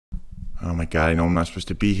Oh my God, I know I'm not supposed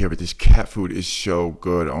to be here, but this cat food is so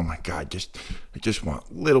good. Oh my God, I just want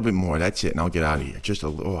a little bit more. That's it, and I'll get out of here. Just a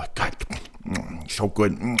little. Oh God, so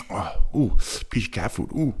good. Ooh, piece of cat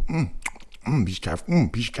food. Ooh, piece of cat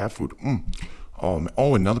food. Piece of cat food.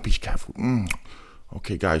 Oh, another piece of cat food.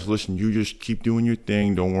 Okay, guys, listen, you just keep doing your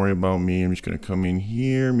thing. Don't worry about me. I'm just going to come in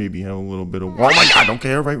here, maybe have a little bit of... Oh, my God.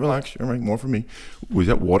 Okay, all right, relax. All right, more for me. Ooh, is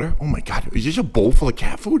that water? Oh, my God. Is this a bowl full of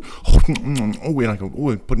cat food? Oh wait, I go...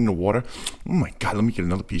 Oh, put it in the water. Oh, my God. Let me get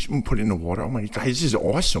another piece. Put it in the water. Oh, my God. This is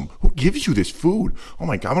awesome. Who gives you this food? Oh,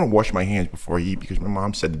 my God. I'm going to wash my hands before I eat because my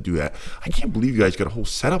mom said to do that. I can't believe you guys got a whole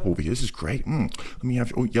setup over here. This is great. Let me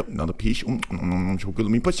have... Oh, yep, another piece. So good.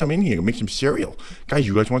 Let me put some in here. Make some cereal. Guys,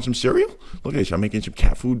 you guys want some cereal? Look at this. I'm making some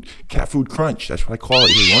cat food crunch. That's what I call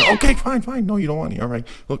it. Okay, fine. No, you don't want any. All right.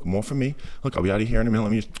 Look, more for me. Look, I'll be out of here in a minute.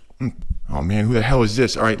 Let me just... Oh, man, who the hell is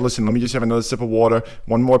this? All right, listen, let me just have another sip of water.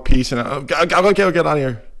 One more piece, and I'll get out of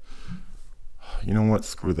here. You know what?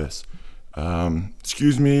 Screw this.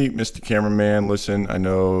 Excuse me, Mr. Cameraman. Listen, I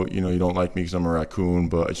know, you don't like me because I'm a raccoon,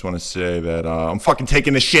 but I just want to say that I'm fucking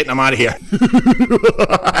taking this shit and I'm out of here.